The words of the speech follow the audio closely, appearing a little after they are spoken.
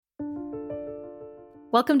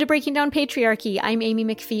Welcome to Breaking Down Patriarchy. I'm Amy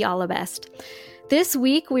McPhee Allabest. This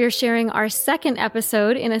week, we are sharing our second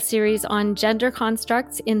episode in a series on gender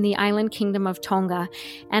constructs in the island kingdom of Tonga.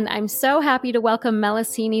 And I'm so happy to welcome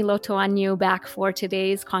Meleseini Lotoaniu back for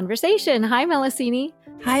today's conversation. Hi, Meleseini.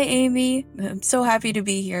 Hi, Amy. I'm so happy to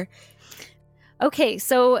be here. Okay,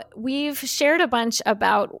 so we've shared a bunch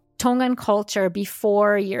about Tongan culture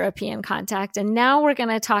before European contact, and now we're going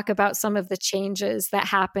to talk about some of the changes that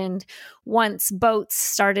happened once boats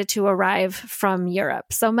started to arrive from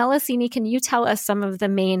Europe. So, Meleseini, can you tell us some of the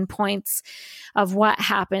main points of what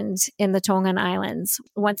happened in the Tongan Islands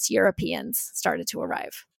once Europeans started to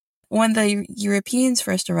arrive? When the Europeans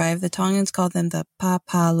first arrived, the Tongans called them the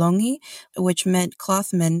Papalongi, which meant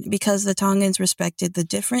clothmen, because the Tongans respected the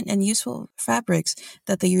different and useful fabrics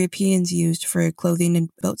that the Europeans used for clothing and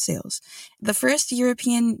boat sails. The first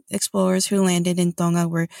European explorers who landed in Tonga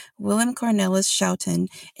were Willem Cornelis Schouten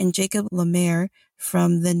and Jacob Lemaire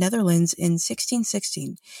from the Netherlands in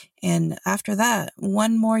 1616. And after that,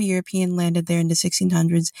 one more European landed there in the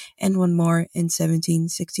 1600s and one more in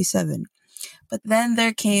 1767. But then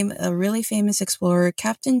there came a really famous explorer,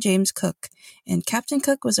 Captain James Cook. And Captain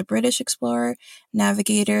Cook was a British explorer,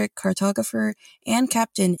 navigator, cartographer, and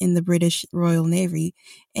captain in the British Royal Navy.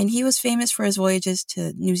 And he was famous for his voyages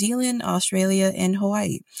to New Zealand, Australia, and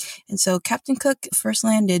Hawaii. And so Captain Cook first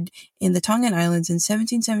landed in the Tongan Islands in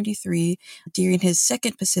 1773 during his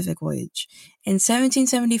second Pacific voyage. In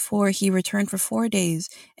 1774, he returned for 4 days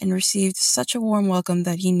and received such a warm welcome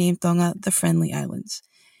that he named Tonga the Friendly Islands.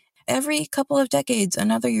 Every couple of decades,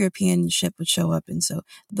 another European ship would show up. And so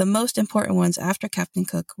the most important ones after Captain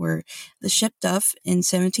Cook were the ship Duff in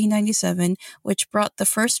 1797, which brought the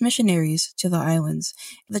first missionaries to the islands.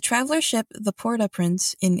 The traveler ship the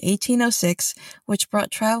Port-au-Prince in 1806, which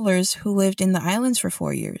brought travelers who lived in the islands for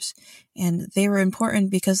 4 years. And they were important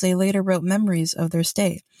because they later wrote memories of their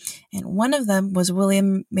stay. And one of them was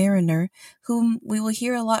William Mariner, whom we will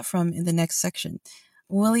hear a lot from in the next section.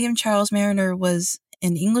 William Charles Mariner was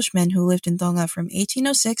an Englishman who lived in Tonga from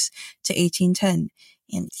 1806 to 1810.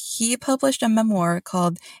 And he published a memoir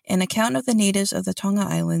called An Account of the Natives of the Tonga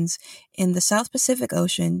Islands in the South Pacific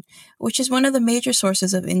Ocean, which is one of the major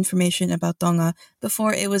sources of information about Tonga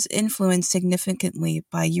before it was influenced significantly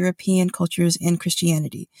by European cultures and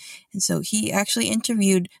Christianity. And so he actually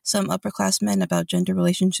interviewed some upper-class men about gender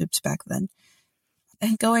relationships back then.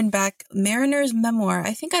 And going back, Mariner's memoir,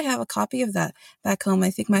 I think I have a copy of that back home. I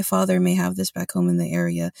think my father may have this back home in the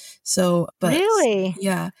area. So, but Really?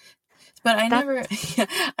 Yeah. But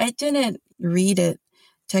I didn't read it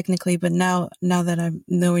technically, but now that I'm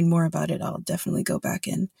knowing more about it, I'll definitely go back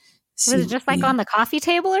and see. Was it just like on the coffee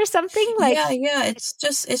table or something? Yeah. It's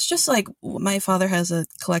just like my father has a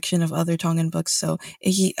collection of other Tongan books. So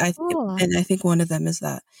and I think one of them is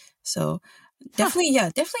that. So, definitely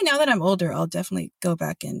now that I'm older, I'll definitely go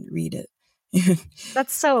back and read it.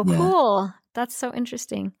 That's so cool. That's so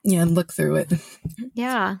interesting. Yeah, and look through it.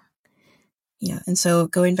 Yeah. Yeah, and so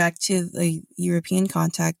going back to the European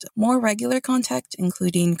contact, more regular contact,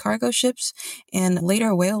 including cargo ships and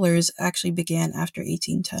later whalers, actually began after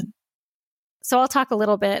 1810. So I'll talk a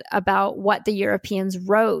little bit about what the Europeans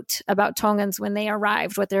wrote about Tongans when they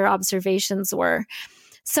arrived, what their observations were.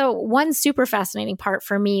 So one super fascinating part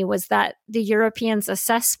for me was that the Europeans'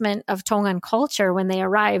 assessment of Tongan culture when they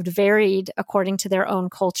arrived varied according to their own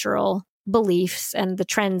cultural beliefs and the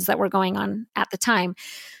trends that were going on at the time.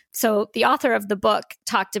 So the author of the book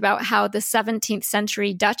talked about how the 17th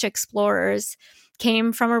century Dutch explorers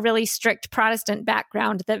came from a really strict Protestant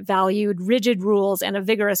background that valued rigid rules and a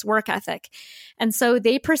vigorous work ethic. And so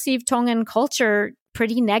they perceived Tongan culture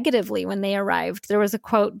pretty negatively when they arrived. There was a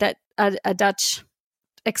quote that a Dutch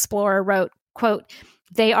explorer wrote, quote,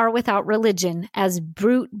 "They are without religion as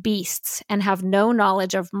brute beasts and have no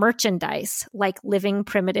knowledge of merchandise like living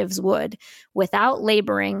primitives would, without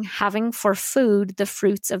laboring, having for food the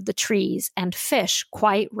fruits of the trees and fish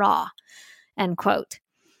quite raw," end quote.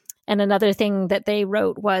 And another thing that they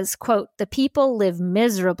wrote was, quote, "The people live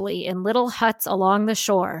miserably in little huts along the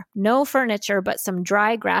shore, no furniture but some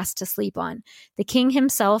dry grass to sleep on. The king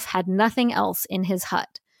himself had nothing else in his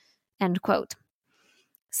hut," end quote.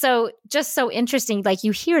 So just so interesting, like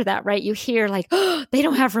you hear that, right? You hear like, oh, they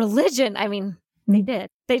don't have religion. I mean, they did.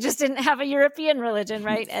 They just didn't have a European religion,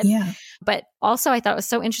 right? But also I thought it was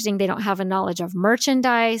so interesting. They don't have a knowledge of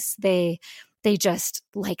merchandise. They just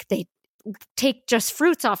like, they take just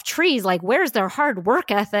fruits off trees. Like, where's their hard work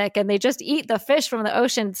ethic? And they just eat the fish from the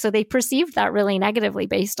ocean. So they perceived that really negatively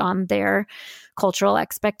based on their cultural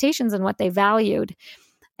expectations and what they valued.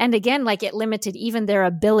 And again, like it limited even their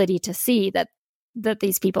ability to see that that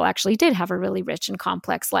these people actually did have a really rich and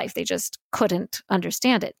complex life. They just couldn't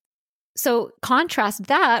understand it. So contrast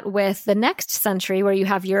that with the next century, where you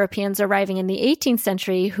have Europeans arriving in the 18th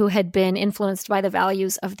century who had been influenced by the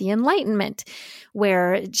values of the Enlightenment,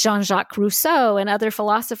 where Jean-Jacques Rousseau and other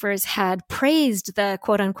philosophers had praised the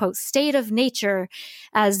quote unquote state of nature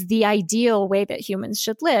as the ideal way that humans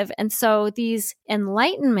should live. And so these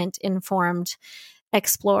Enlightenment informed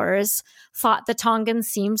explorers thought the Tongans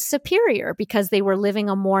seemed superior because they were living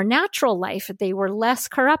a more natural life. They were less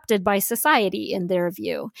corrupted by society, in their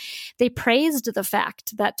view. They praised the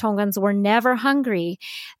fact that Tongans were never hungry.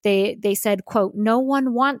 They said, quote, no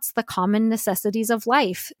one wants the common necessities of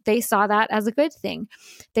life. They saw that as a good thing.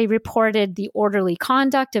 They reported the orderly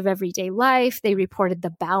conduct of everyday life. They reported the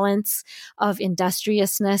balance of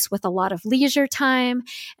industriousness with a lot of leisure time.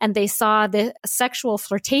 And they saw the sexual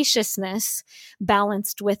flirtatiousness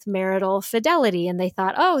balanced with marital fidelity. And they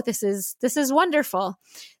thought, oh, this is wonderful.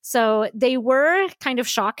 So they were kind of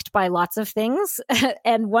shocked by lots of things.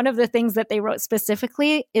 And one of the things that they wrote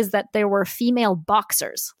specifically is that there were female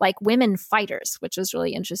boxers, like women fighters, which was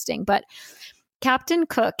really interesting. But Captain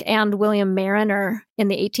Cook and William Mariner in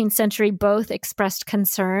the 18th century both expressed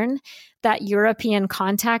concern that European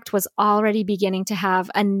contact was already beginning to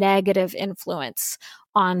have a negative influence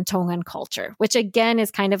on Tongan culture, which again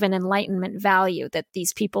is kind of an Enlightenment value, that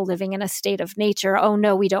these people living in a state of nature, oh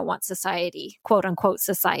no, we don't want society, quote unquote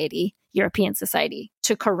society, European society,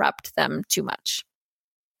 to corrupt them too much.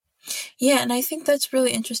 Yeah, and I think that's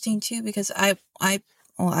really interesting too, because I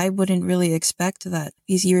wouldn't really expect that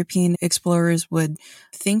these European explorers would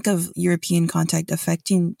think of European contact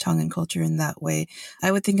affecting Tongan culture in that way.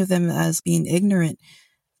 I would think of them as being ignorant.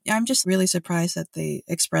 I'm just really surprised that they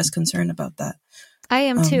express concern about that. I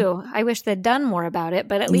am too. I wish they'd done more about it,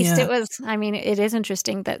 but at least it was, I mean, it is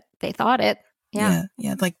interesting that they thought it. Yeah.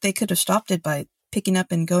 Yeah. Like they could have stopped it by picking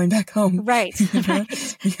up and going back home. Right.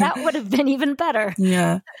 Right. Yeah. That would have been even better.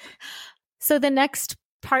 Yeah. So the next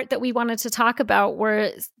part that we wanted to talk about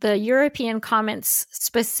were the European comments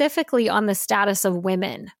specifically on the status of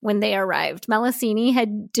women when they arrived.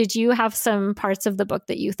 Meleseini, did you have some parts of the book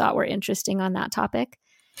that you thought were interesting on that topic?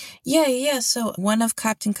 Yeah. So one of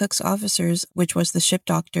Captain Cook's officers, which was the ship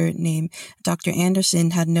doctor named Dr.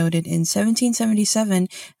 Anderson, had noted in 1777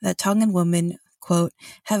 that Tongan women, quote,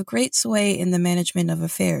 have great sway in the management of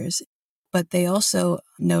affairs. But they also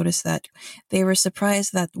noticed that they were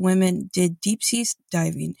surprised that women did deep sea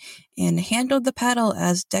diving and handled the paddle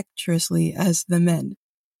as dexterously as the men.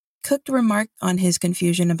 Cook remarked on his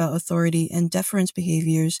confusion about authority and deference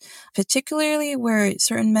behaviors, particularly where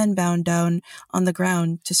certain men bowed down on the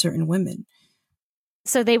ground to certain women.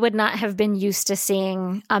 So they would not have been used to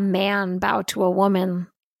seeing a man bow to a woman,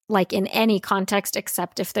 like in any context,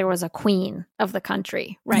 except if there was a queen of the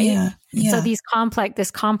country, right? Yeah. So this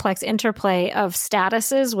complex interplay of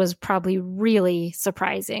statuses was probably really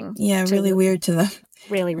surprising. Yeah, really weird to them.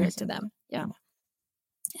 Really weird to them, yeah.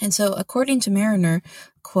 And so, according to Mariner,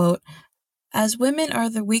 quote, as women are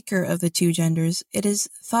the weaker of the two genders, it is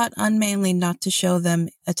thought unmanly not to show them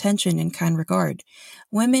attention and kind regard.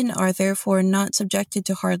 Women are therefore not subjected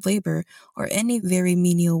to hard labor or any very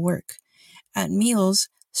menial work. At meals,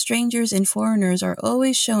 strangers and foreigners are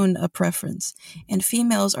always shown a preference, and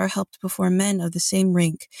females are helped before men of the same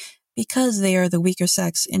rank because they are the weaker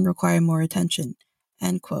sex and require more attention.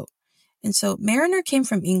 End quote. And so Mariner came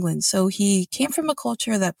from England, so he came from a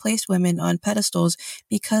culture that placed women on pedestals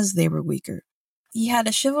because they were weaker. He had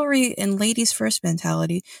a chivalry and ladies first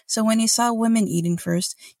mentality, so when he saw women eating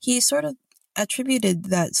first, he sort of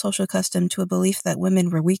attributed that social custom to a belief that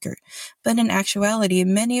women were weaker. But in actuality,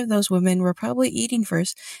 many of those women were probably eating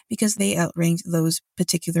first because they outranked those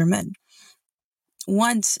particular men.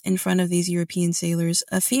 Once, in front of these European sailors,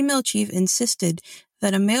 a female chief insisted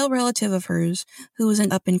that a male relative of hers, who was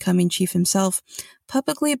an up-and-coming chief himself,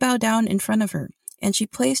 publicly bow down in front of her, and she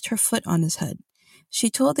placed her foot on his head. She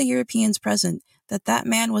told the Europeans present that that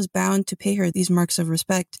man was bound to pay her these marks of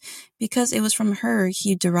respect because it was from her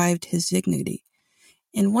he derived his dignity.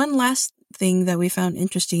 And one last thing that we found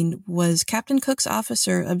interesting was Captain Cook's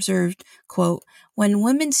officer observed, quote, when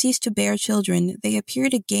women cease to bear children, they appear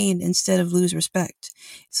to gain instead of lose respect.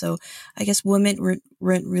 So I guess women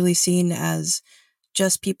weren't really seen as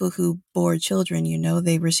just people who bore children,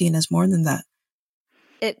 they were seen as more than that.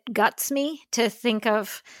 It guts me to think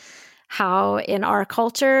of how in our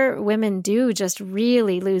culture, women do just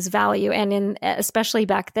really lose value. And especially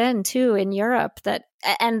back then too, in Europe,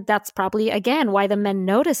 and that's probably, again, why the men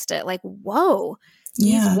noticed it. Like, whoa,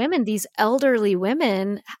 these women, these elderly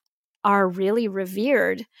women are really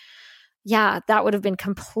revered. Yeah, that would have been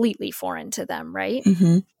completely foreign to them, right?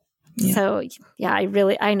 Mm-hmm. Yeah. So yeah,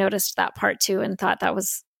 I noticed that part too and thought that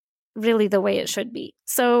was really the way it should be.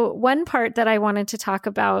 So one part that I wanted to talk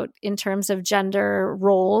about in terms of gender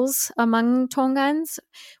roles among Tongans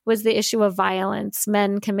was the issue of violence,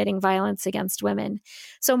 men committing violence against women.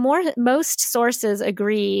 So most sources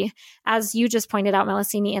agree, as you just pointed out,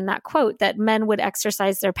 Meleseini, in that quote, that men would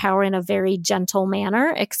exercise their power in a very gentle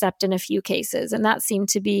manner, except in a few cases. And that seemed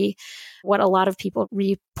to be what a lot of people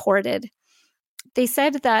reported. They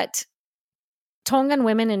said that Tongan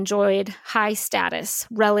women enjoyed high status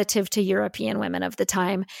relative to European women of the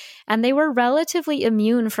time, and they were relatively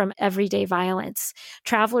immune from everyday violence.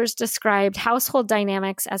 Travelers described household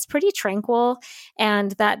dynamics as pretty tranquil,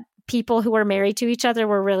 and that people who were married to each other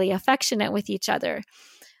were really affectionate with each other.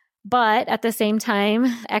 But at the same time,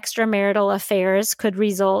 extramarital affairs could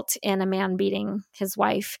result in a man beating his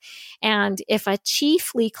wife. And if a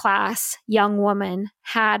chiefly class young woman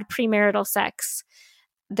had premarital sex,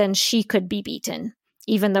 then she could be beaten,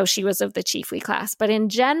 even though she was of the chiefly class. But in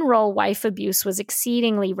general, wife abuse was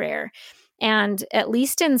exceedingly rare. And at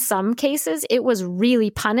least in some cases, it was really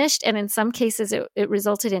punished. And in some cases, it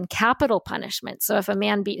resulted in capital punishment. So if a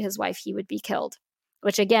man beat his wife, he would be killed,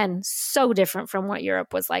 which again, so different from what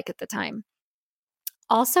Europe was like at the time.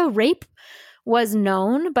 Also, rape was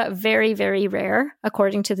known, but very, very rare,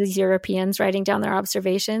 according to these Europeans writing down their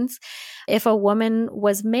observations. If a woman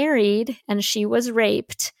was married and she was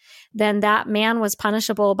raped, then that man was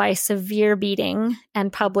punishable by severe beating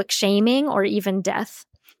and public shaming or even death.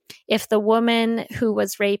 If the woman who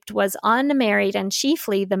was raped was unmarried and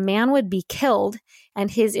chiefly, the man would be killed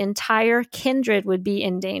and his entire kindred would be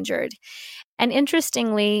endangered. And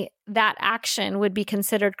interestingly, that action would be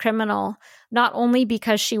considered criminal, not only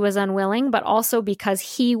because she was unwilling, but also because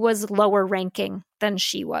he was lower ranking than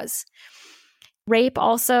she was. Rape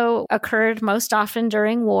also occurred most often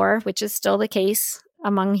during war, which is still the case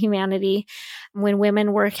among humanity. When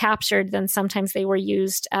women were captured, then sometimes they were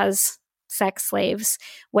used as sex slaves,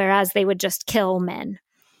 whereas they would just kill men.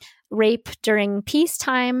 Rape during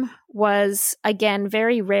peacetime was, again,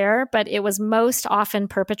 very rare, but it was most often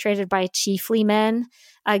perpetrated by chiefly men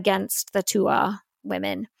against the Tua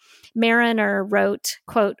women. Mariner wrote,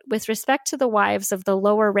 quote, "With respect to the wives of the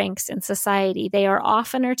lower ranks in society, they are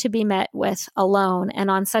oftener to be met with alone, and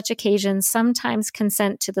on such occasions sometimes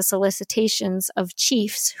consent to the solicitations of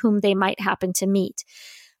chiefs whom they might happen to meet,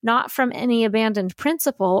 not from any abandoned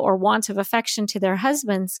principle or want of affection to their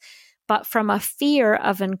husbands, but from a fear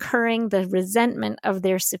of incurring the resentment of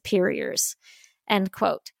their superiors," end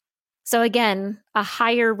quote. So again, a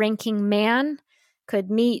higher ranking man could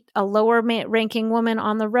meet a lower ranking woman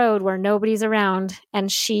on the road where nobody's around,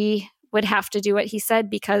 and she would have to do what he said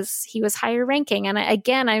because he was higher ranking. And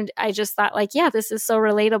I just thought, like, yeah, this is so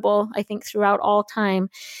relatable, I think, throughout all time.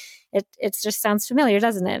 It just sounds familiar,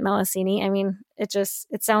 doesn't it, Meleseini? I mean, it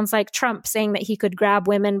sounds like Trump saying that he could grab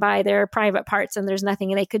women by their private parts and there's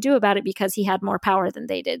nothing they could do about it because he had more power than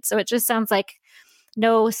they did. So it just sounds like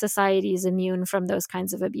no society is immune from those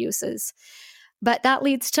kinds of abuses. But that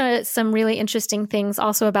leads to some really interesting things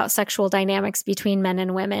also about sexual dynamics between men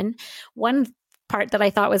and women. One part that I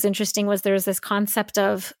thought was interesting was there's this concept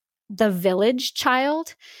of the village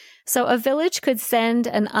child. So a village could send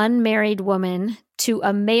an unmarried woman to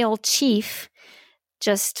a male chief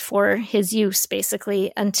just for his use,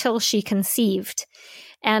 basically, until she conceived.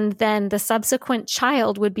 And then the subsequent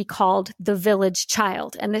child would be called the village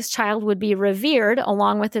child. And this child would be revered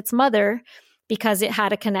along with its mother because it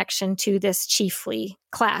had a connection to this chiefly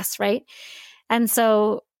class, right? And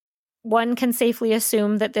so one can safely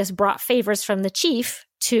assume that this brought favors from the chief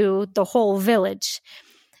to the whole village.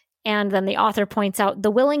 And then the author points out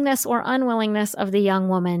the willingness or unwillingness of the young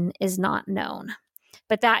woman is not known.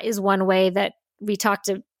 But that is one way that we talked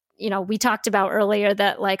about earlier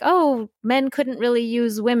that, like, oh, men couldn't really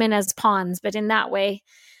use women as pawns. But in that way,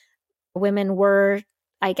 women were,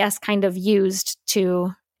 I guess, kind of used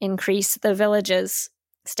to increase the village's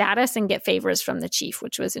status and get favors from the chief,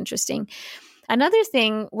 which was interesting. Another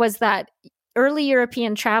thing was that early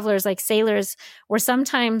European travelers, like sailors, were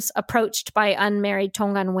sometimes approached by unmarried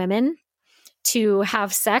Tongan women to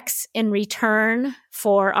have sex in return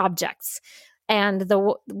for objects. And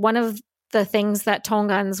one of the things that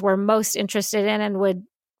Tongans were most interested in and would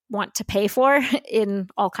want to pay for in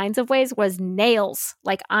all kinds of ways was nails,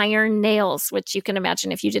 like iron nails, which you can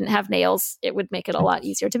imagine if you didn't have nails, it would make it a lot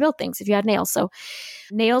easier to build things if you had nails. So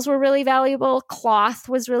nails were really valuable. Cloth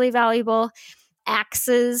was really valuable.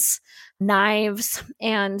 Axes, knives,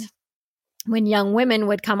 and when young women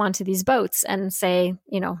would come onto these boats and say,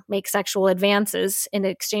 make sexual advances in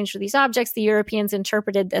exchange for these objects, the Europeans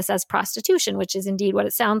interpreted this as prostitution, which is indeed what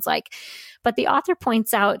it sounds like. But the author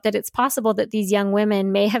points out that it's possible that these young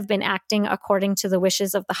women may have been acting according to the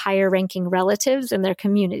wishes of the higher ranking relatives in their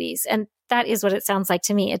communities. And that is what it sounds like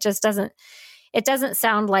to me. It doesn't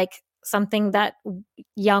sound like something that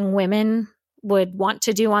young women would want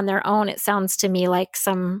to do on their own. It sounds to me like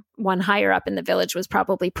someone higher up in the village was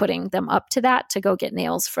probably putting them up to that to go get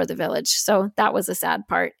nails for the village. So that was a sad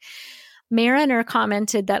part. Mariner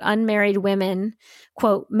commented that unmarried women,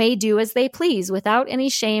 quote, may do as they please without any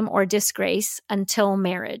shame or disgrace until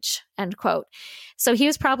marriage, end quote. So he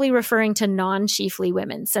was probably referring to non-chiefly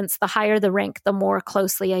women, since the higher the rank, the more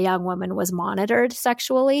closely a young woman was monitored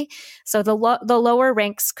sexually. So the lower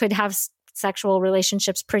ranks could have sexual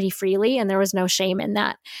relationships pretty freely, and there was no shame in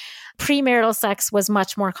that. Premarital sex was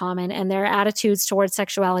much more common, and their attitudes towards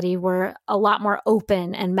sexuality were a lot more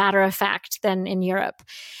open and matter-of-fact than in Europe.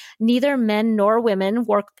 Neither men nor women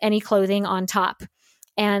wore any clothing on top.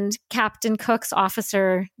 And Captain Cook's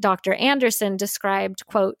officer, Dr. Anderson, described,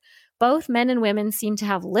 quote, both men and women seem to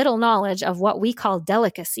have little knowledge of what we call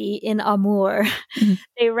delicacy in amour. Mm-hmm.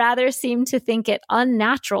 They rather seem to think it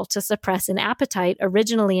unnatural to suppress an appetite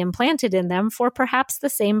originally implanted in them for perhaps the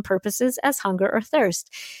same purposes as hunger or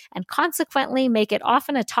thirst, and consequently make it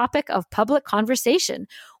often a topic of public conversation,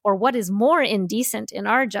 or what is more indecent in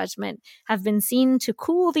our judgment, have been seen to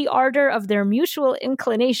cool the ardor of their mutual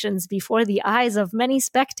inclinations before the eyes of many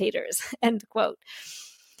spectators, end quote.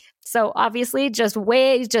 So obviously just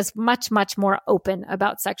much, much more open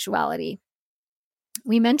about sexuality.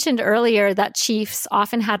 We mentioned earlier that chiefs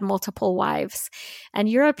often had multiple wives, and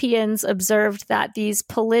Europeans observed that these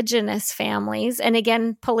polygynous families, and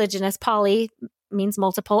again, polygynous, poly means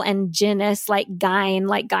multiple, and gynous, like gyne,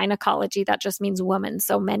 like gynecology, that just means woman,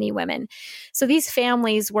 so many women. So these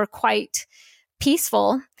families were quite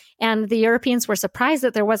peaceful, and the Europeans were surprised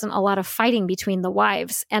that there wasn't a lot of fighting between the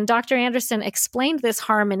wives. And Dr. Anderson explained this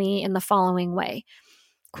harmony in the following way.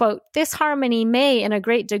 Quote, this harmony may in a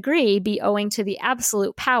great degree be owing to the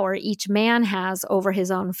absolute power each man has over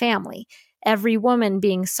his own family, every woman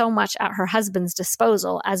being so much at her husband's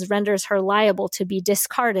disposal as renders her liable to be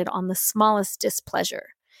discarded on the smallest displeasure,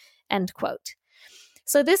 end quote.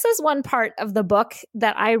 So this is one part of the book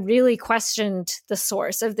that I really questioned the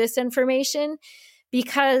source of this information,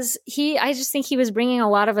 because I just think he was bringing a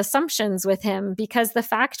lot of assumptions with him, because the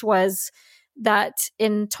fact was that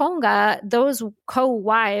in Tonga, those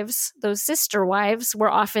co-wives, those sister wives, were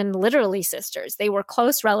often literally sisters. They were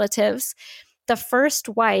close relatives. The first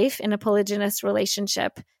wife in a polygynous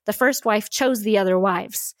relationship, the first wife chose the other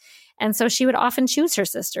wives. And so she would often choose her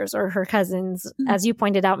sisters or her cousins. As you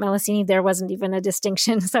pointed out, Meleseini, there wasn't even a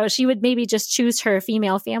distinction. So she would maybe just choose her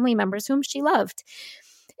female family members whom she loved.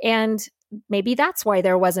 And maybe that's why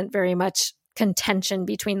there wasn't very much contention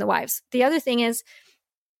between the wives. The other thing is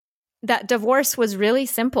that divorce was really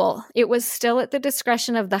simple. It was still at the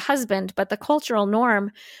discretion of the husband, but the cultural norm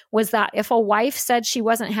was that if a wife said she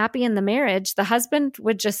wasn't happy in the marriage, the husband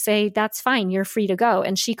would just say, that's fine, you're free to go.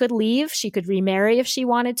 And she could leave, she could remarry if she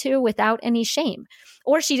wanted to without any shame.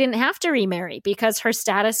 Or she didn't have to remarry because her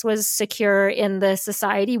status was secure in the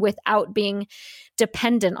society without being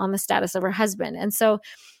dependent on the status of her husband. And so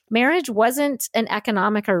marriage wasn't an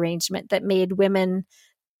economic arrangement that made women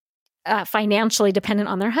financially dependent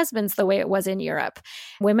on their husbands the way it was in Europe.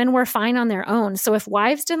 Women were fine on their own. So if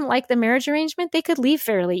wives didn't like the marriage arrangement, they could leave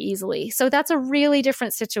fairly easily. So that's a really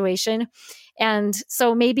different situation. And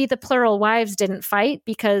so maybe the plural wives didn't fight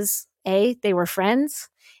because A, they were friends,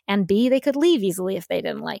 and B, they could leave easily if they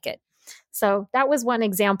didn't like it. So that was one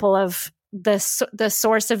example of the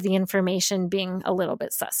source of the information being a little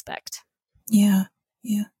bit suspect. Yeah.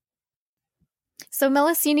 So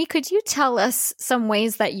Meleseini, could you tell us some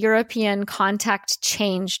ways that European contact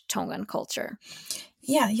changed Tongan culture?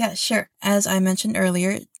 Yeah, sure. As I mentioned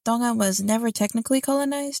earlier, Tonga was never technically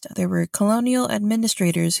colonized. There were colonial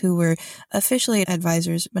administrators who were officially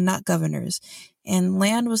advisors, but not governors. And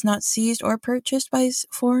land was not seized or purchased by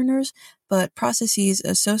foreigners, but processes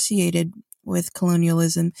associated with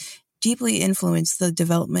colonialism deeply influenced the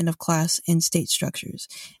development of class and state structures.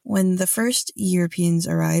 When the first Europeans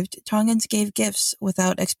arrived, Tongans gave gifts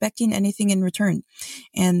without expecting anything in return,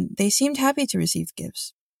 and they seemed happy to receive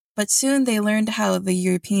gifts. But soon they learned how the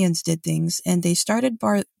Europeans did things, and they started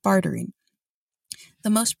bartering. The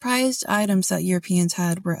most prized items that Europeans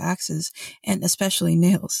had were axes, and especially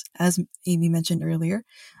nails, as Amy mentioned earlier.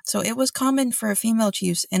 So it was common for female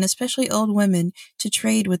chiefs, and especially old women, to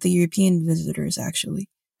trade with the European visitors, actually.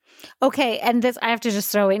 Okay, and this I have to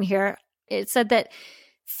just throw in here. It said that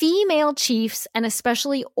female chiefs and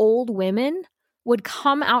especially old women would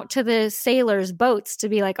come out to the sailors' boats to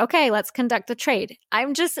be like, okay, let's conduct the trade.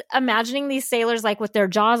 I'm just imagining these sailors like with their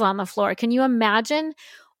jaws on the floor. Can you imagine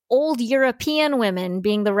old European women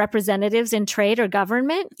being the representatives in trade or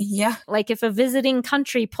government? Yeah. Like if a visiting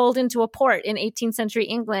country pulled into a port in 18th century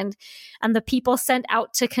England and the people sent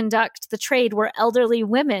out to conduct the trade were elderly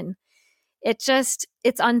women.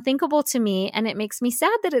 It's unthinkable to me, and it makes me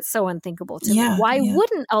sad that it's so unthinkable to me. Why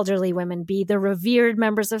wouldn't elderly women be the revered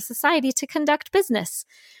members of society to conduct business?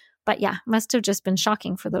 But yeah, must have just been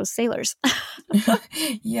shocking for those sailors.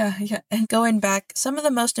 Yeah. And going back, some of the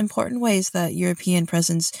most important ways that European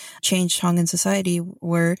presence changed Tongan society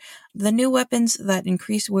were the new weapons that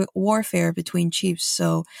increased warfare between chiefs.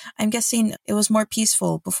 So I'm guessing it was more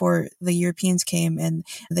peaceful before the Europeans came, and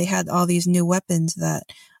they had all these new weapons that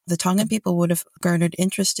the Tongan people would have garnered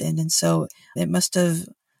interest in. And so it must have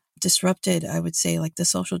disrupted, I would say, like the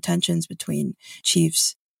social tensions between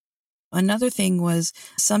chiefs. Another thing was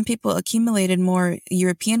some people accumulated more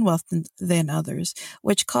European wealth than others,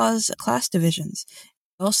 which caused class divisions.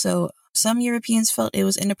 Also, some Europeans felt it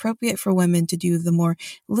was inappropriate for women to do the more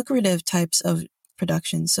lucrative types of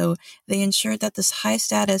production, so they ensured that this high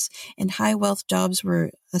status and high wealth jobs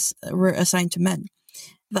were assigned to men.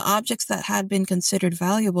 The objects that had been considered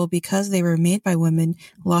valuable because they were made by women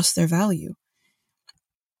lost their value.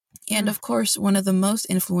 And of course, one of the most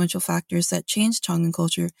influential factors that changed Tongan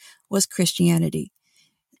culture was Christianity.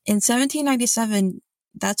 In 1797,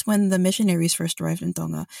 that's when the missionaries first arrived in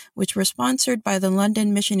Tonga, which were sponsored by the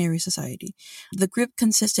London Missionary Society. The group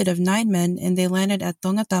consisted of 9 men, and they landed at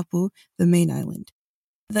Tongatapu, the main island.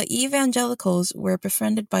 The evangelicals were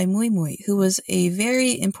befriended by Muimui, who was a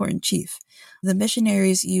very important chief. The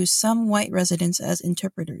missionaries used some white residents as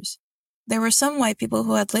interpreters. There were some white people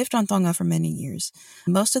who had lived on Tonga for many years.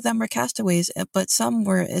 Most of them were castaways, but some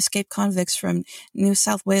were escaped convicts from New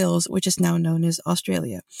South Wales, which is now known as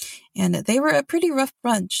Australia. And they were a pretty rough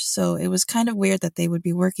bunch, so it was kind of weird that they would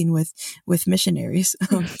be working with missionaries.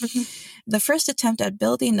 The first attempt at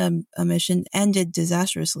building a mission ended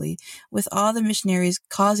disastrously, with all the missionaries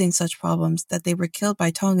causing such problems that they were killed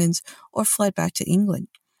by Tongans or fled back to England.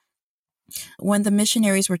 When the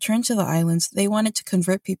missionaries returned to the islands, they wanted to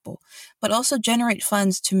convert people, but also generate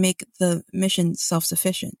funds to make the mission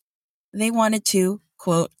self-sufficient. They wanted to,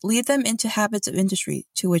 quote, lead them into habits of industry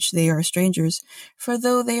to which they are strangers, for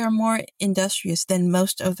though they are more industrious than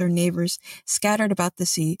most of their neighbors scattered about the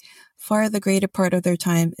sea, far the greater part of their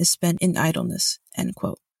time is spent in idleness, end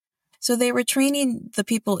quote. So they were training the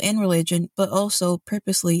people in religion, but also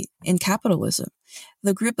purposely in capitalism.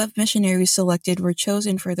 The group of missionaries selected were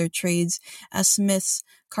chosen for their trades as smiths,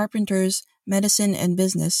 carpenters, medicine, and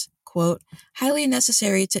business, quote, highly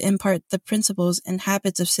necessary to impart the principles and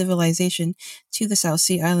habits of civilization to the South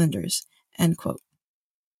Sea Islanders, end quote.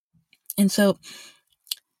 And so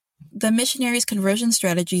the missionaries' conversion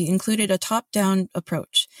strategy included a top-down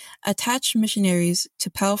approach: attach missionaries to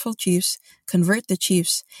powerful chiefs, convert the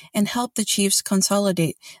chiefs, and help the chiefs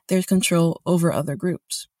consolidate their control over other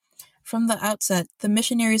groups. From the outset, the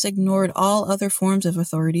missionaries ignored all other forms of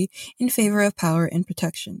authority in favor of power and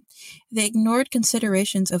protection. They ignored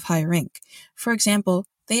considerations of high rank. For example,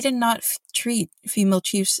 they did not treat female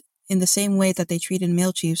chiefs in the same way that they treated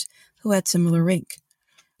male chiefs who had similar rank.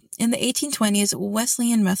 In the 1820s,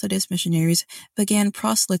 Wesleyan Methodist missionaries began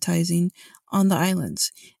proselytizing on the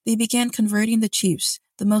islands. They began converting the chiefs,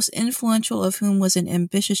 the most influential of whom was an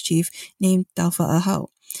ambitious chief named Taufa Ahau.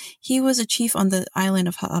 He was a chief on the island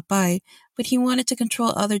of Ha'apai, but he wanted to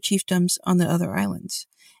control other chiefdoms on the other islands.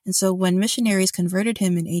 And so when missionaries converted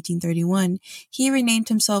him in 1831, he renamed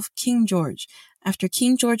himself King George, after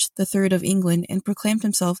King George III of England, and proclaimed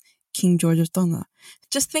himself King George of Tonga.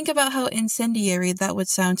 Just think about how incendiary that would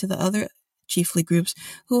sound to the other chiefly groups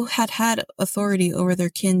who had had authority over their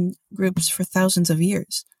kin groups for thousands of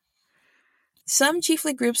years. Some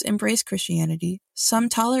chiefly groups embraced Christianity, some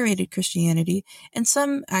tolerated Christianity, and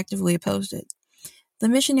some actively opposed it. The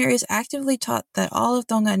missionaries actively taught that all of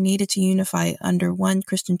Tonga needed to unify under one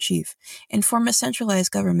Christian chief and form a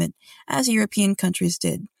centralized government, as European countries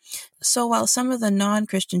did. So while some of the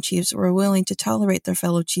non-Christian chiefs were willing to tolerate their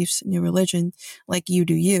fellow chiefs' new religion, like you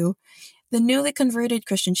do you, the newly converted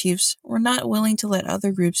Christian chiefs were not willing to let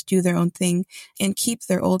other groups do their own thing and keep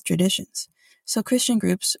their old traditions. So Christian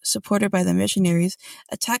groups, supported by the missionaries,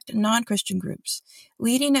 attacked non-Christian groups,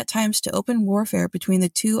 leading at times to open warfare between the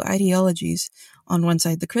two ideologies, on one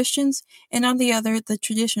side the Christians, and on the other the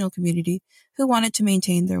traditional community, who wanted to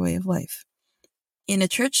maintain their way of life. In a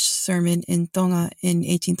church sermon in Tonga in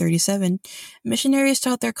 1837, missionaries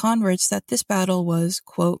taught their converts that this battle was,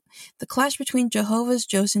 quote, the clash between Jehovah's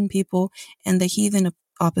chosen people and the heathen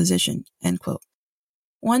opposition, end quote.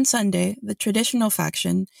 One Sunday, the traditional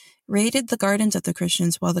faction raided the gardens of the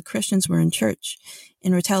Christians while the Christians were in church.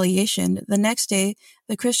 In retaliation, the next day,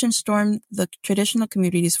 the Christians stormed the traditional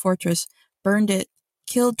community's fortress, burned it,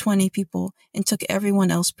 killed 20 people, and took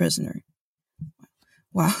everyone else prisoner.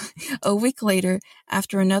 Wow. A week later,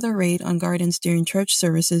 after another raid on gardens during church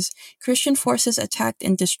services, Christian forces attacked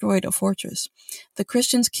and destroyed a fortress. The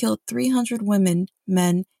Christians killed 300 women,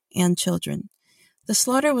 men, and children. The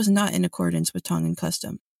slaughter was not in accordance with Tongan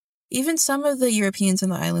custom. Even some of the Europeans in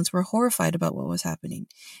the islands were horrified about what was happening.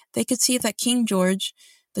 They could see that King George,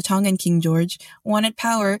 the Tongan King George, wanted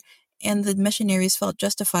power, and the missionaries felt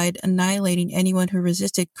justified annihilating anyone who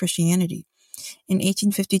resisted Christianity. In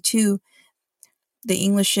 1852, the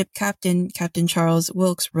English ship Captain Charles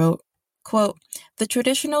Wilkes wrote, quote, the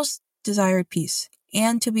traditionals desired peace,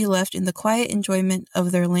 and to be left in the quiet enjoyment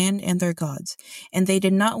of their land and their gods, and they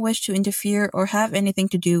did not wish to interfere or have anything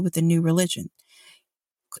to do with the new religion,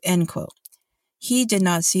 end quote. He did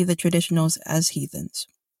not see the traditionals as heathens.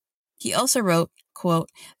 He also wrote,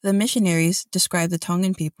 quote, the missionaries described the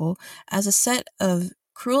Tongan people as a set of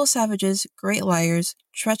cruel savages, great liars,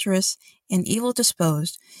 treacherous, and evil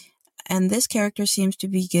disposed, and this character seems to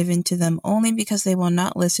be given to them only because they will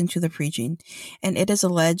not listen to the preaching, and it is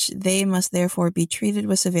alleged they must therefore be treated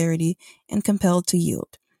with severity and compelled to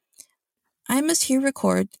yield. I must here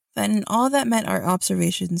record that in all that met our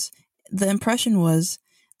observations, the impression was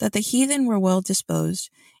that the heathen were well disposed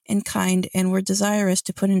and kind and were desirous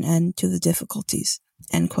to put an end to the difficulties,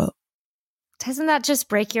 end quote. Doesn't that just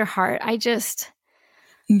break your heart? I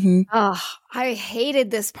hated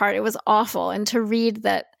this part. It was awful. And to read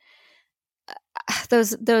that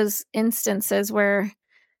those instances where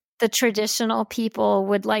the traditional people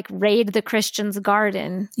would like raid the Christian's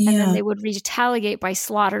garden and then they would retaliate by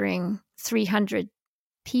slaughtering 300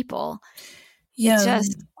 people. Yeah. It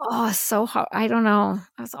just, so hard. I don't know.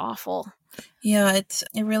 That's awful. Yeah, it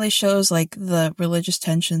really shows like the religious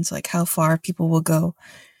tensions, like how far people will go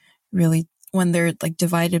really when they're like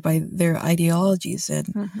divided by their ideologies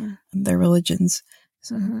and their religions.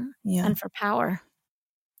 So, yeah. And for power.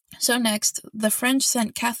 So next, the French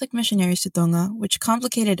sent Catholic missionaries to Tonga, which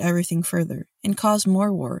complicated everything further and caused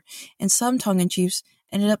more war, and some Tongan chiefs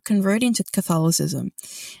ended up converting to Catholicism.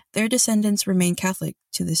 Their descendants remain Catholic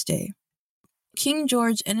to this day. King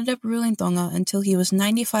George ended up ruling Tonga until he was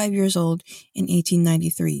 95 years old in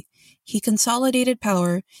 1893. He consolidated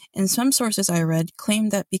power, and some sources I read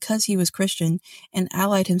claimed that because he was Christian and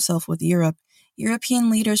allied himself with Europe, European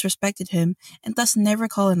leaders respected him and thus never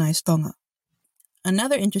colonized Tonga.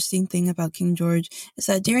 Another interesting thing about King George is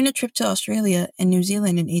that during a trip to Australia and New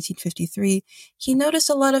Zealand in 1853, he noticed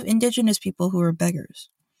a lot of indigenous people who were beggars.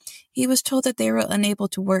 He was told that they were unable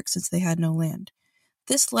to work since they had no land.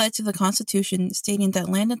 This led to the constitution stating that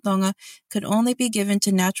land in Tonga could only be given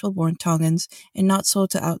to natural-born Tongans and not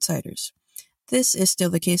sold to outsiders. This is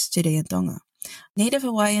still the case today in Tonga. Native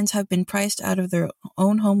Hawaiians have been priced out of their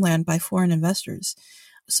own homeland by foreign investors.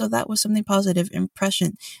 So that was something positive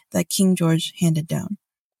impression that King George handed down.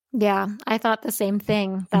 Yeah, I thought the same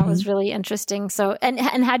thing. That was really interesting. So, and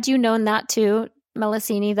had you known that too,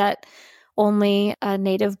 Meleseini, that only a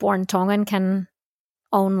native-born Tongan can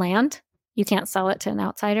own land? You can't sell it to an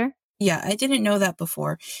outsider? Yeah, I didn't know that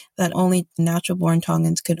before, that only natural-born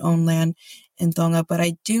Tongans could own land in Tonga. But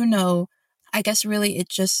I do know, I guess really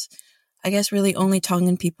only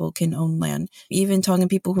Tongan people can own land. Even Tongan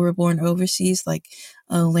people who were born overseas, like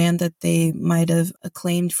land that they might have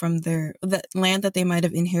claimed from land that they might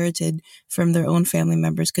have inherited from their own family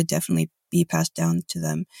members could definitely be passed down to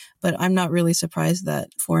them. But I'm not really surprised that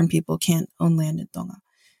foreign people can't own land in Tonga,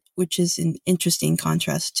 which is an interesting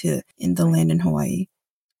contrast to in the land in Hawaii.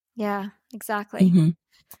 Yeah, exactly.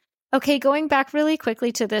 Okay, going back really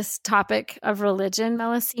quickly to this topic of religion,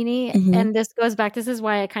 Meleseini, and this goes back, this is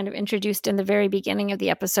why I kind of introduced in the very beginning of the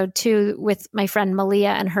episode too, with my friend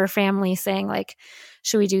Malia and her family saying like,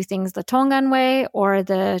 should we do things the Tongan way or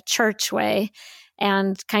the church way?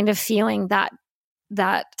 And kind of feeling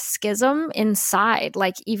that schism inside,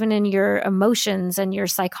 like even in your emotions and your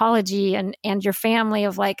psychology and your family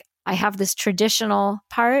of like, I have this traditional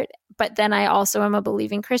part, but then I also am a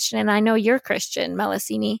believing Christian, and I know you're Christian,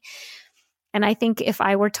 Meleseini. And I think if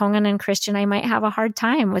I were Tongan and Christian, I might have a hard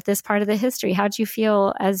time with this part of the history. How'd you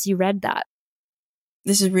feel as you read that?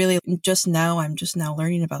 This is really I'm just now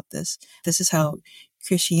learning about this. This is how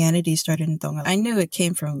Christianity started in Tonga. I knew it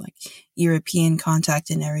came from like European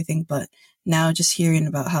contact and everything, but now just hearing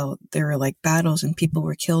about how there were like battles and people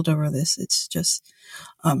were killed over this, it's just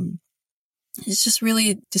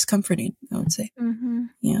really discomforting, I would say. Mm-hmm.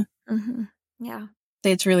 Yeah. Mm-hmm. Yeah.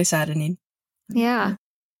 It's really saddening. Yeah.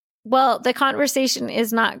 Well, the conversation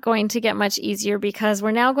is not going to get much easier because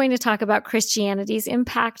we're now going to talk about Christianity's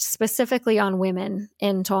impact specifically on women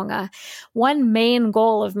in Tonga. One main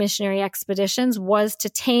goal of missionary expeditions was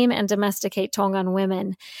to tame and domesticate Tongan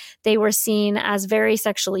women. They were seen as very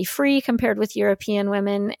sexually free compared with European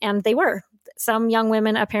women, and they were. Some young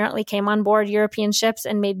women apparently came on board European ships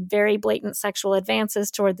and made very blatant sexual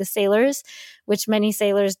advances toward the sailors, which many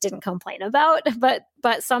sailors didn't complain about,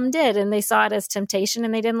 but some did, and they saw it as temptation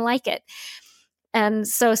and they didn't like it. And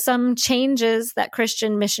so some changes that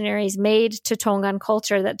Christian missionaries made to Tongan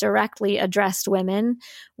culture that directly addressed women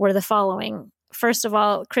were the following. First of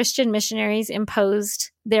all, Christian missionaries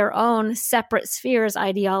imposed their own separate spheres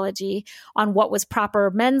ideology on what was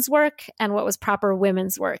proper men's work and what was proper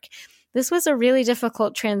women's work. This was a really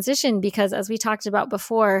difficult transition because, as we talked about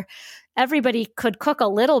before, everybody could cook a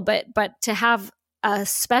little bit, but to have a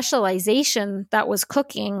specialization that was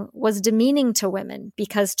cooking was demeaning to women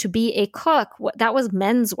because to be a cook, that was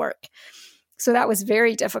men's work. So that was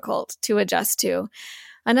very difficult to adjust to.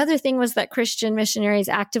 Another thing was that Christian missionaries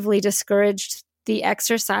actively discouraged the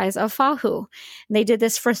exercise of fahu. They did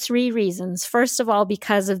this for 3 reasons. First of all,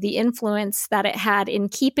 because of the influence that it had in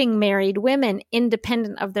keeping married women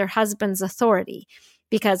independent of their husband's authority.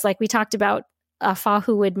 Because like we talked about, a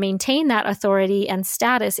fahu would maintain that authority and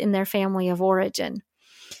status in their family of origin.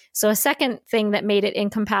 So a second thing that made it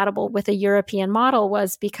incompatible with a European model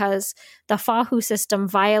was because the fahu system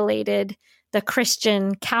violated the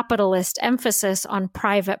Christian capitalist emphasis on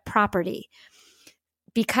private property.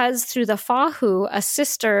 Because through the fahu, a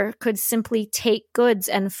sister could simply take goods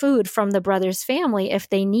and food from the brother's family if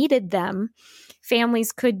they needed them,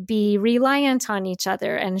 families could be reliant on each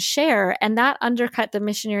other and share, and that undercut the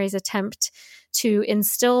missionaries' attempt to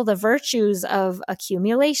instill the virtues of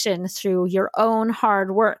accumulation through your own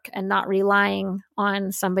hard work and not relying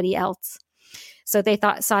on somebody else. So they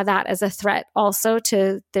saw that as a threat also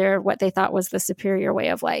to what they thought was the superior way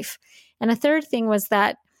of life. And a third thing was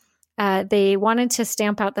that they wanted to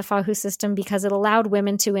stamp out the fahu system because it allowed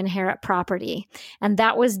women to inherit property, and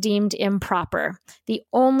that was deemed improper. The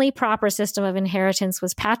only proper system of inheritance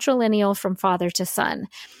was patrilineal from father to son.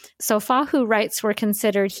 So fahu rights were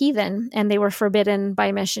considered heathen, and they were forbidden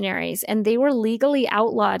by missionaries, and they were legally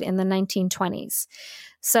outlawed in the 1920s.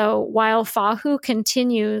 So while fahu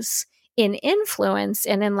continues in influence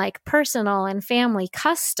and in like personal and family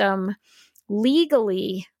custom,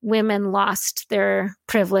 legally, women lost their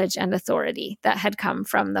privilege and authority that had come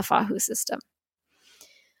from the fahu system.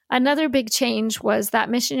 Another big change was that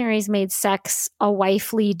missionaries made sex a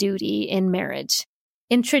wifely duty in marriage.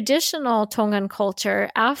 In traditional Tongan culture,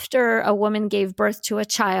 after a woman gave birth to a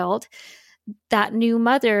child, that new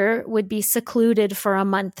mother would be secluded for a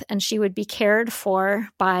month and she would be cared for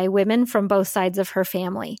by women from both sides of her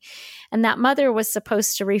family. And that mother was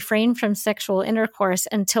supposed to refrain from sexual intercourse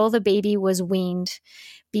until the baby was weaned,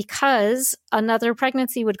 because another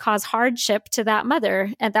pregnancy would cause hardship to that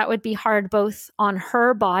mother. And that would be hard both on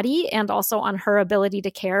her body and also on her ability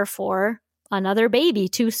to care for another baby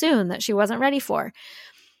too soon that she wasn't ready for.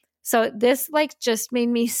 So this just made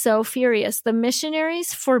me so furious. The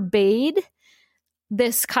missionaries forbade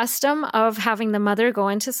this custom of having the mother go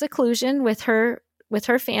into seclusion with her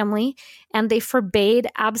family, and they forbade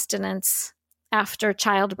abstinence after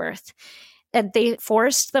childbirth. And they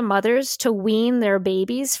forced the mothers to wean their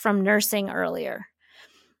babies from nursing earlier.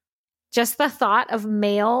 Just the thought of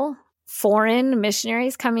male foreign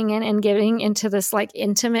missionaries coming in and getting into this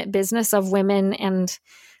intimate business of women and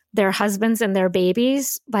their husbands and their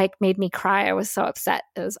babies made me cry. I was so upset.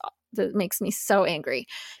 That makes me so angry.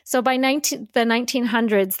 So by the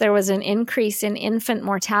 1900s, there was an increase in infant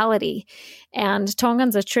mortality, and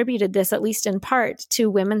Tongans attributed this, at least in part, to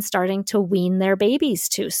women starting to wean their babies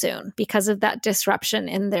too soon because of that disruption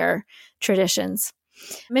in their traditions.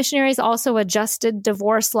 Missionaries also adjusted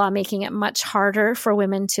divorce law, making it much harder for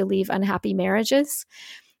women to leave unhappy marriages.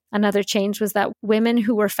 Another change was that women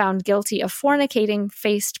who were found guilty of fornicating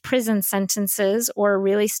faced prison sentences or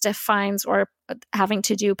really stiff fines or having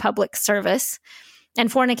to do public service. And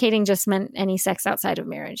fornicating just meant any sex outside of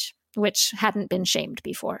marriage, which hadn't been shamed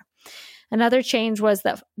before. Another change was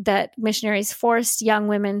that missionaries forced young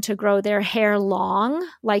women to grow their hair long,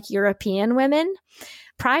 like European women.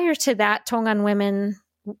 Prior to that, Tongan women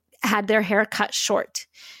had their hair cut short.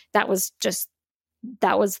 That was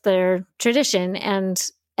their tradition,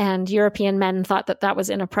 and European men thought that was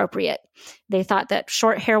inappropriate. They thought that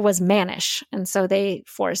short hair was mannish, and so they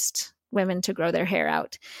forced women to grow their hair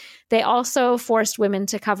out. They also forced women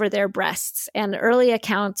to cover their breasts. And early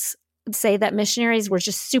accounts say that missionaries were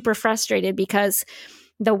just super frustrated because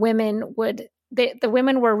the women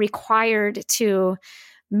were required to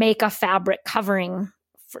make a fabric covering,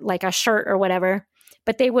 like a shirt or whatever,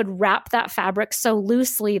 but they would wrap that fabric so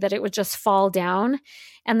loosely that it would just fall down.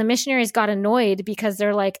 And the missionaries got annoyed because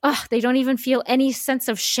they're like, oh, they don't even feel any sense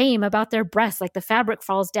of shame about their breasts. Like the fabric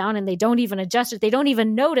falls down and they don't even adjust it. They don't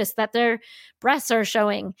even notice that their breasts are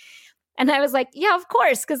showing. And I was like, yeah, of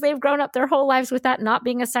course, because they've grown up their whole lives with that not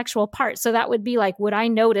being a sexual part. So that would be like, would I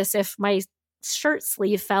notice if my shirt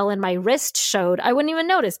sleeve fell and my wrist showed? I wouldn't even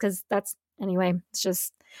notice because anyway, it's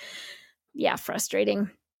just, yeah, frustrating.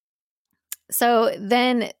 So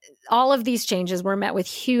then all of these changes were met with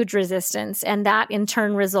huge resistance, and that in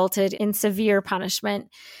turn resulted in severe punishment,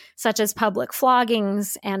 such as public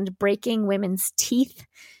floggings and breaking women's teeth,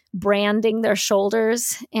 branding their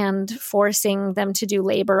shoulders, and forcing them to do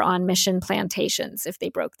labor on mission plantations if they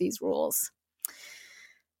broke these rules.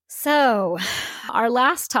 So our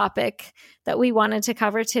last topic that we wanted to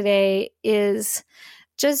cover today is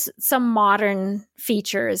just some modern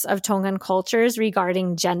features of Tongan cultures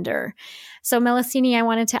regarding gender. So Meleseini, I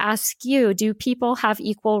wanted to ask you, do people have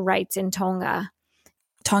equal rights in Tonga?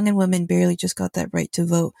 Tongan women barely just got that right to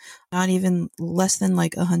vote, not even less than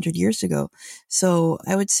like 100 years ago. So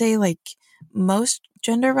I would say like most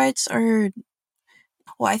gender rights are,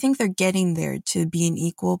 well, I think they're getting there to being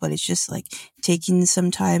equal, but it's just like taking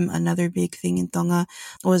some time. Another big thing in Tonga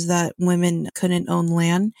was that women couldn't own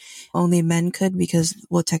land. Only men could because,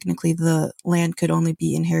 well, technically the land could only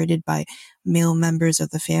be inherited by male members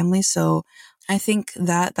of the family. So I think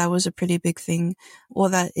that was a pretty big thing. Well,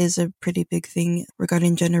 that is a pretty big thing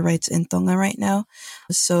regarding gender rights in Tonga right now.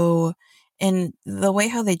 So, and the way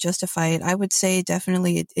how they justify it, I would say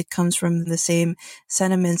definitely it comes from the same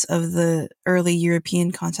sentiments of the early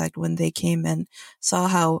European contact when they came and saw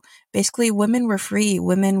how basically women were free.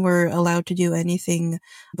 Women were allowed to do anything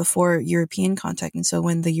before European contact. And so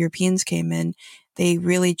when the Europeans came in, they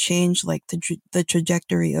really changed like the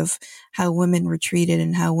trajectory of how women were treated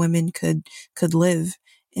and how women could live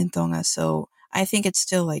in Tonga. So I think it's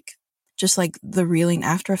still like just like the reeling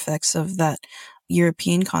after effects of that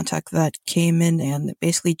European contact that came in and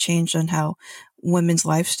basically changed on how women's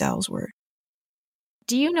lifestyles were.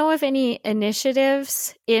 Do you know of any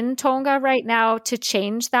initiatives in Tonga right now to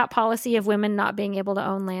change that policy of women not being able to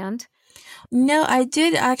own land? No, I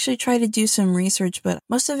did actually try to do some research, but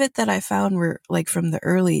most of it that I found were like from the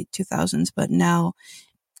early 2000s, but now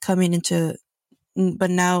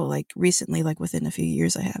like recently, like within a few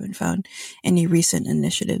years, I haven't found any recent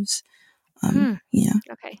initiatives. Yeah.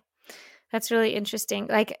 Okay. That's really interesting.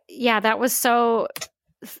 Like, yeah, that was so,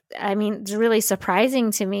 I mean, it's really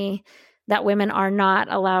surprising to me that women are not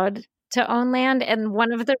allowed to own land. And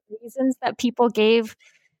one of the reasons that people gave,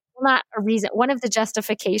 well, not a reason, one of the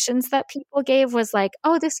justifications that people gave was like,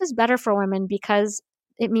 oh, this is better for women because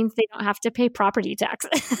it means they don't have to pay property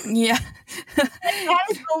taxes. Yeah. That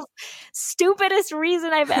is the stupidest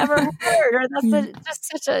reason I've ever heard. Or that's just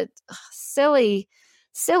such a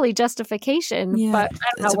silly justification. Yeah, but I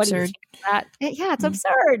don't know. What absurd. do you think of that? Yeah, it's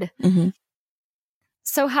absurd. Mm-hmm.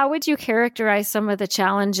 So how would you characterize some of the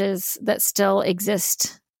challenges that still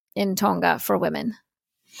exist in Tonga for women?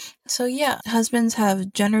 So yeah, husbands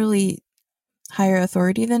have generally higher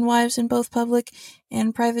authority than wives in both public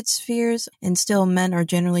and private spheres, and still men are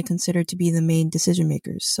generally considered to be the main decision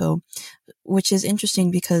makers. So, which is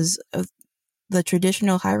interesting because of the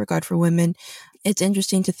traditional high regard for women. It's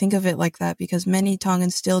interesting to think of it like that because many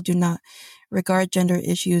Tongans still do not regard gender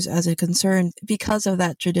issues as a concern because of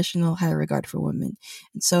that traditional high regard for women.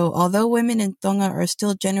 And so although women in Tonga are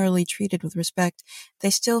still generally treated with respect, they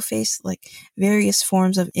still face like various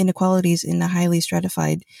forms of inequalities in a highly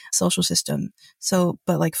stratified social system. So,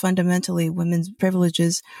 but like fundamentally, women's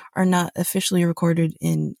privileges are not officially recorded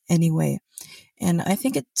in any way. And I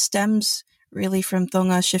think it stems really from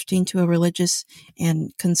Tonga shifting to a religious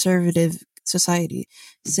and conservative society.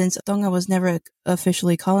 Since Tonga was never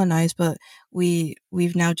officially colonized, but we've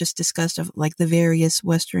now just discussed of like the various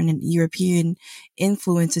Western and European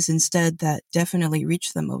influences instead that definitely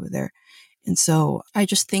reached them over there. And so I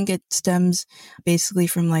just think it stems basically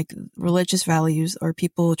from like religious values or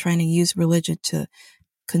people trying to use religion to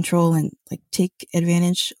control and like take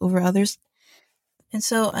advantage over others. And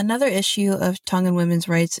so another issue of Tongan women's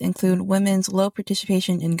rights include women's low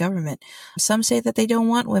participation in government. Some say that they don't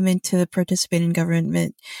want women to participate in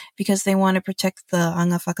government because they want to protect the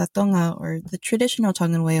anga whakatonga or the traditional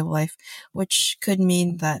Tongan way of life, which could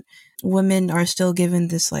mean that women are still given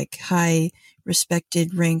this like high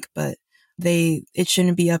respected rank, but it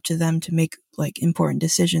shouldn't be up to them to make like important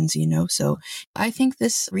decisions, So I think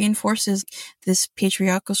this reinforces this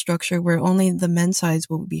patriarchal structure where only the men's sides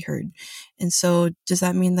will be heard. And so does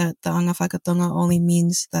that mean that the Anga Whakatonga only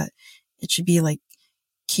means that it should be like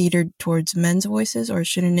catered towards men's voices, or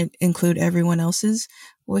shouldn't it include everyone else's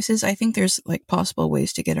voices? I think there's like possible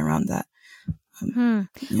ways to get around that. Yeah.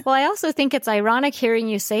 Well, I also think it's ironic hearing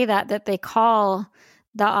you say that they call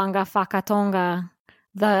the Anga Whakatonga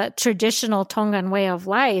the traditional Tongan way of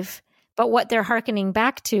life, but what they're hearkening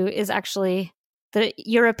back to is actually the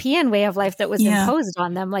European way of life that was imposed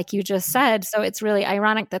on them, like you just said. So it's really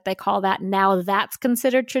ironic that they call that now that's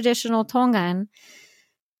considered traditional Tongan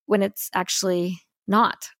when it's actually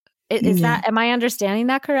not. Is that, am I understanding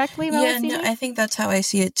that correctly, Meleseini? Yeah, no, I think that's how I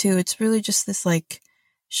see it too. It's really just this like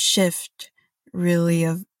shift really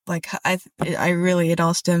of like, it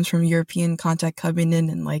all stems from European contact coming in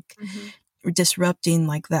and like disrupting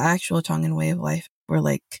like the actual Tongan way of life, where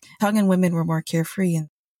like Tongan women were more carefree and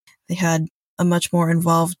they had a much more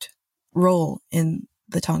involved role in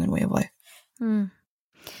the Tongan way of life.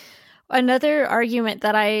 Another argument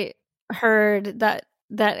that I heard that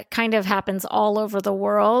kind of happens all over the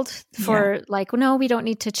world for like, no, we don't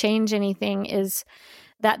need to change anything, is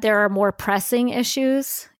that there are more pressing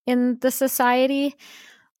issues in the society.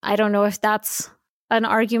 I don't know if that's an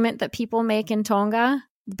argument that people make in Tonga,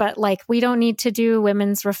 but like, we don't need to do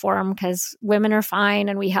women's reform because women are fine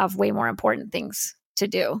and we have way more important things to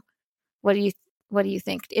do. What do you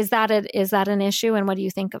think? Is that an issue? And what do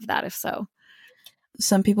you think of that, if so?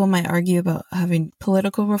 Some people might argue about having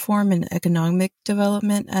political reform and economic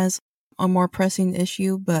development as a more pressing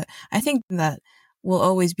issue, but I think that will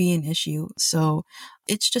always be an issue. So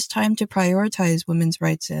it's just time to prioritize women's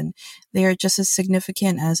rights, and they are just as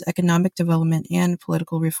significant as economic development and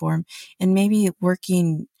political reform. And maybe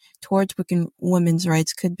working towards women's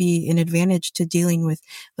rights could be an advantage to dealing with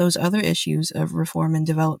those other issues of reform and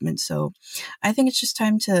development. So I think it's just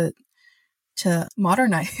time to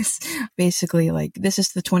modernize, basically. Like, this is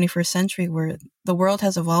the 21st century where the world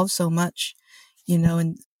has evolved so much,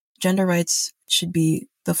 and gender rights should be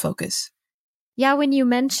the focus. Yeah, when you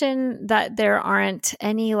mention that there aren't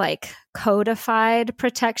any like codified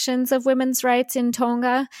protections of women's rights in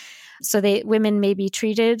Tonga, so women may be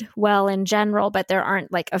treated well in general, but there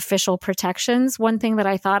aren't like official protections. One thing that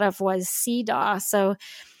I thought of was CEDAW.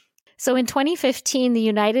 So in 2015, the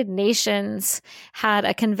United Nations had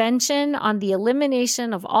a convention on the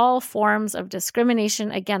elimination of all forms of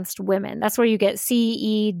discrimination against women. That's where you get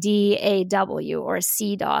CEDAW, or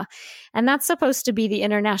CEDAW. And that's supposed to be the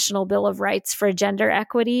International Bill of Rights for gender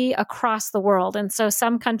equity across the world. And so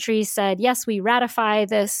some countries said, yes, we ratify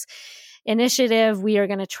this initiative. We are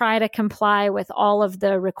going to try to comply with all of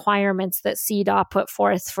the requirements that CEDAW put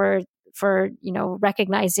forth for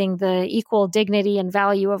recognizing the equal dignity and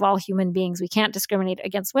value of all human beings. We can't discriminate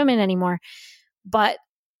against women anymore. But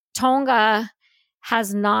Tonga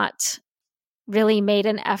has not really made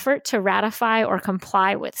an effort to ratify or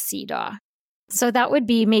comply with CEDAW. So that would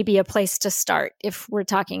be maybe a place to start. If we're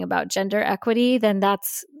talking about gender equity, then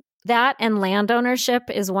that and land ownership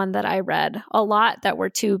is one that I read a lot that were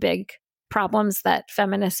two big problems that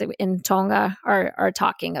feminists in Tonga are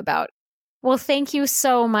talking about. Well, thank you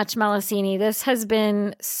so much, Meleseini. This has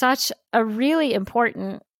been such a really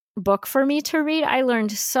important book for me to read. I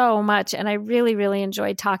learned so much, and I really, really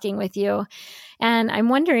enjoyed talking with you. And I'm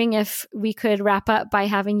wondering if we could wrap up by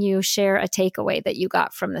having you share a takeaway that you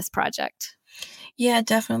got from this project. Yeah,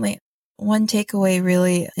 definitely. One takeaway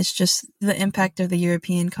really is just the impact of the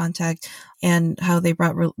European contact and how they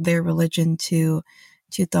brought their religion to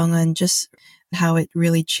Tonga, and just how it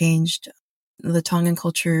really changed the Tongan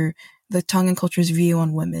culture, the Tongan culture's view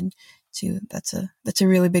on women too. That's a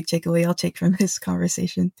really big takeaway I'll take from this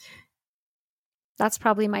conversation. That's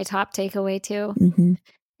probably my top takeaway too. Mm-hmm.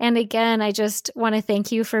 And again, I just want to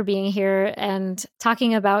thank you for being here and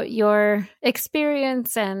talking about your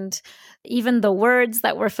experience and even the words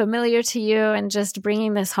that were familiar to you, and just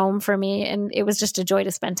bringing this home for me. And it was just a joy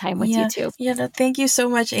to spend time with you too. Yeah, no, thank you so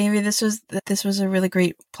much, Amy. This was a really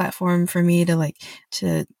great platform for me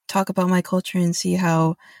to talk about my culture and see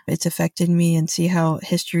how it's affected me, and see how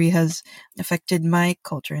history has affected my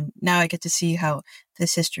culture. And now I get to see how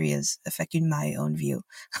this history is affecting my own view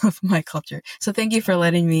of my culture. So thank you for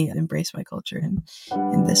letting me embrace my culture in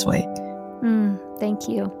this way. Thank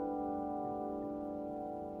you.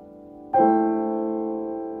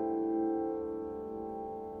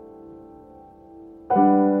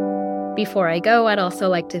 Before I go, I'd also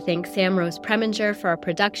like to thank Sam Rose Preminger for our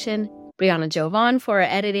production, Brianna Jovan for our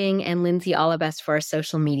editing, and Lindsay Olabest for our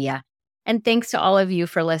social media. And thanks to all of you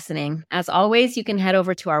for listening. As always, you can head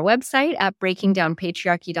over to our website at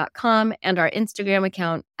breakingdownpatriarchy.com and our Instagram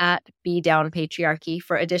account at BeDownPatriarchy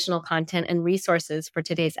for additional content and resources for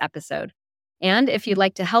today's episode. And if you'd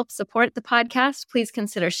like to help support the podcast, please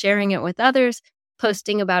consider sharing it with others,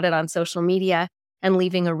 posting about it on social media, and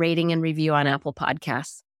leaving a rating and review on Apple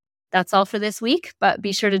Podcasts. That's all for this week, but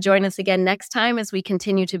be sure to join us again next time as we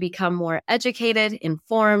continue to become more educated,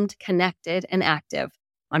 informed, connected, and active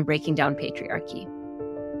on Breaking Down Patriarchy.